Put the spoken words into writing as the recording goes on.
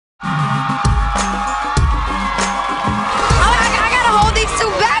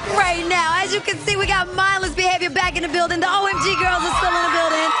building. The OMG girls are still in the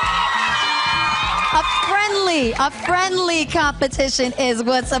building. A friendly competition is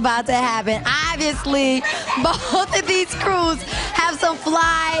what's about to happen. Obviously, both of these crews have some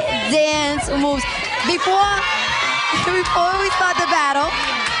fly dance moves. Before we start the battle,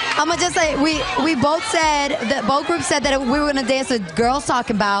 I'm gonna just say we both said that both groups said that we were gonna dance to Girls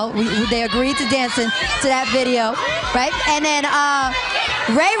Talking About. They agreed to dancing to that video, right? And then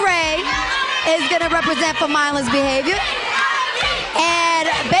Ray Ray is gonna represent for mindless behavior, and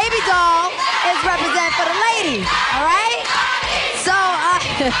Baby Doll is represent for the ladies. All right. So, all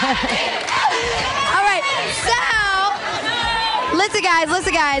right. So, listen, guys.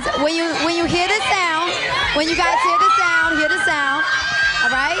 When you hear the sound, when you guys hear the sound. All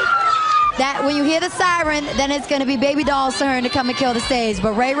right? That when you hear the siren, then it's going to be Baby Doll's turn to come and kill the stage.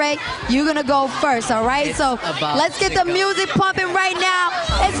 But Ray, you're going to go first, all right? It's so let's get the music pumping right now.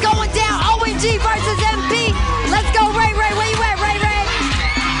 It's going down. OMG versus MP. Let's go, Ray. Where you at, Ray?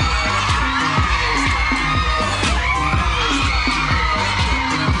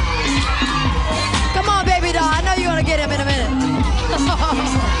 Come on, Baby Doll. I know you're going to get him in a minute.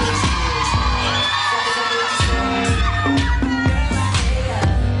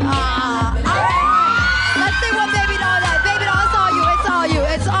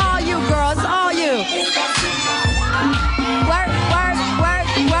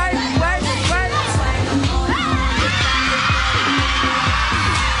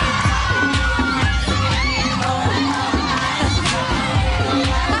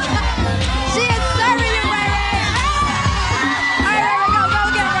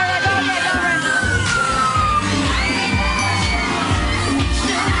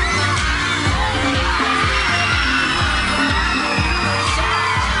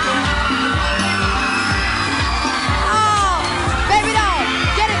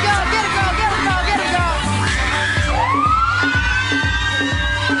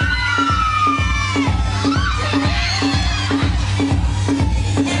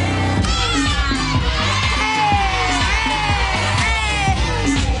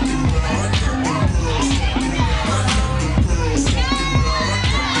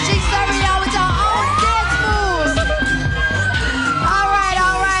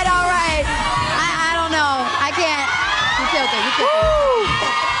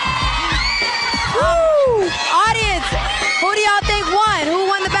 Audience, who do y'all think won? Who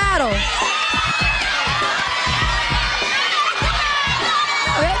won the battle?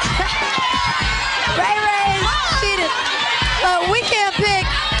 Ray cheated. We can't pick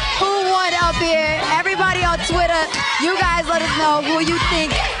who won up here. Everybody on Twitter, you guys let us know who you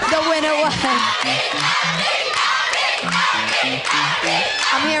think the winner was.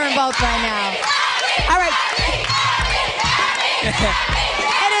 I'm hearing both right now. All right. It is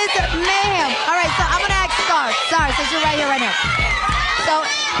mayhem. All right, so I'm gonna ask Star, since you're right here right now. So,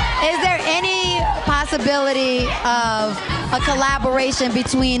 is there any possibility of a collaboration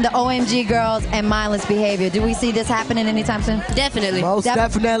between the OMG girls and Mindless Behavior? Do we see this happening anytime soon? Definitely. Most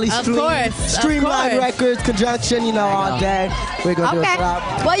definitely. Of course. Streamline Records, conjunction, all day. We're going to do a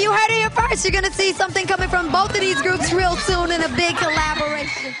collab. Well, you heard it here first. You're going to see something coming from both of these groups real soon in a big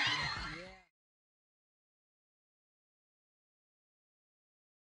collaboration.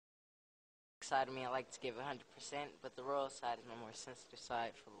 Side of me, I like to give 100%, but the royal side is my more sensitive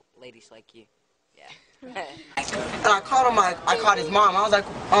side for ladies like you. Yeah. And I called him, I called his mom. I was like,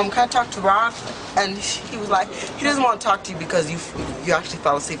 can I talk to Rob? And he was like, he doesn't want to talk to you because you actually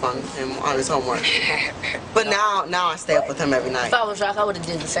fell asleep on him on his homework. But now I stay up with him every night. If I was Rock, I would have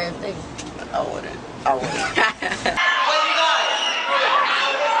did the same thing. I wouldn't.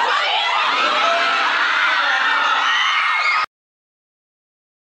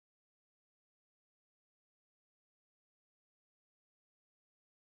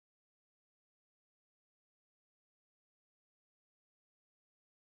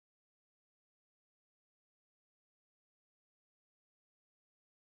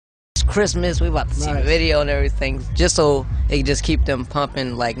 Christmas, we about to see the video and everything, just so it just keep them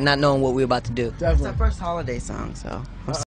pumping, like not knowing what we're about to do. It's our first holiday song, so.